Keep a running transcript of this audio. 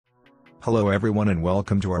Hello everyone and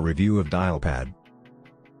welcome to our review of Dialpad.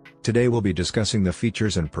 Today we'll be discussing the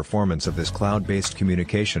features and performance of this cloud-based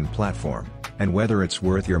communication platform, and whether it's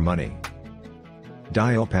worth your money.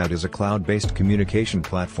 Dialpad is a cloud-based communication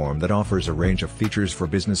platform that offers a range of features for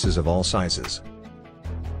businesses of all sizes.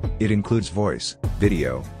 It includes voice,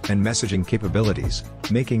 video, and messaging capabilities,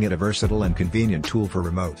 making it a versatile and convenient tool for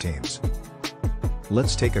remote teams.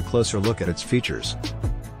 Let's take a closer look at its features.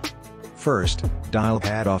 First,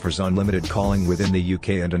 Dialpad offers unlimited calling within the UK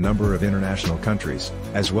and a number of international countries,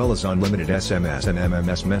 as well as unlimited SMS and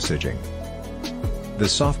MMS messaging. The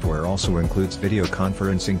software also includes video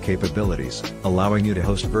conferencing capabilities, allowing you to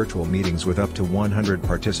host virtual meetings with up to 100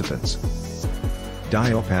 participants.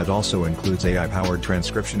 Dialpad also includes AI-powered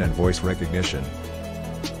transcription and voice recognition,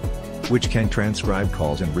 which can transcribe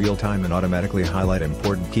calls in real time and automatically highlight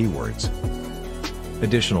important keywords.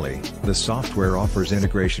 Additionally, the software offers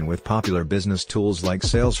integration with popular business tools like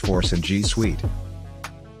Salesforce and G Suite,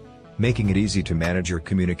 making it easy to manage your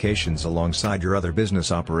communications alongside your other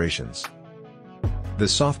business operations. The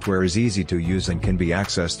software is easy to use and can be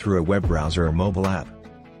accessed through a web browser or mobile app.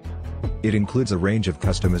 It includes a range of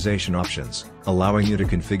customization options, allowing you to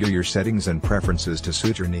configure your settings and preferences to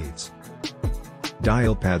suit your needs.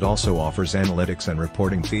 Dialpad also offers analytics and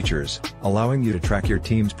reporting features, allowing you to track your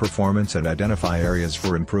team's performance and identify areas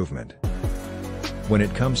for improvement. When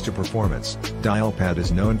it comes to performance, Dialpad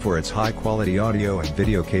is known for its high-quality audio and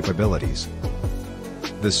video capabilities.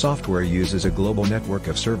 The software uses a global network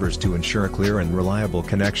of servers to ensure clear and reliable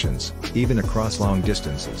connections, even across long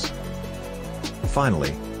distances.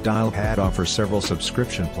 Finally, Dialpad offers several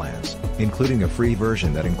subscription plans, including a free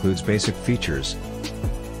version that includes basic features,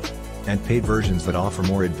 and paid versions that offer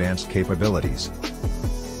more advanced capabilities.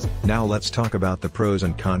 Now let's talk about the pros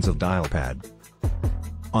and cons of Dialpad.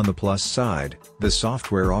 On the plus side, the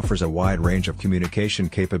software offers a wide range of communication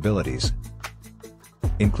capabilities,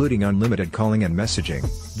 including unlimited calling and messaging,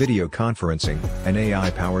 video conferencing, and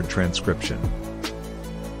AI-powered transcription.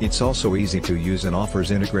 It's also easy to use and offers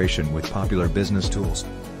integration with popular business tools.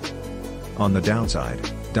 On the downside,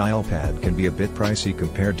 Dialpad can be a bit pricey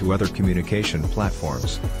compared to other communication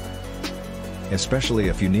platforms, especially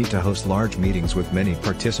if you need to host large meetings with many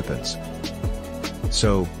participants.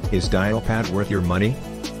 So, is Dialpad worth your money?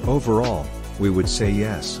 Overall, we would say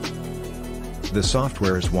yes. The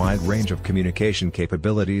software's wide range of communication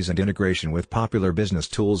capabilities and integration with popular business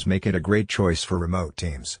tools make it a great choice for remote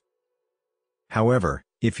teams. However,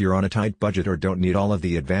 if you're on a tight budget or don't need all of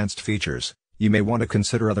the advanced features, you may want to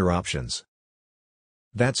consider other options.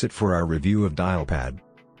 That's it for our review of Dialpad.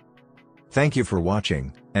 Thank you for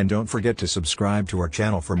watching, and don't forget to subscribe to our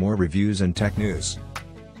channel for more reviews and tech news.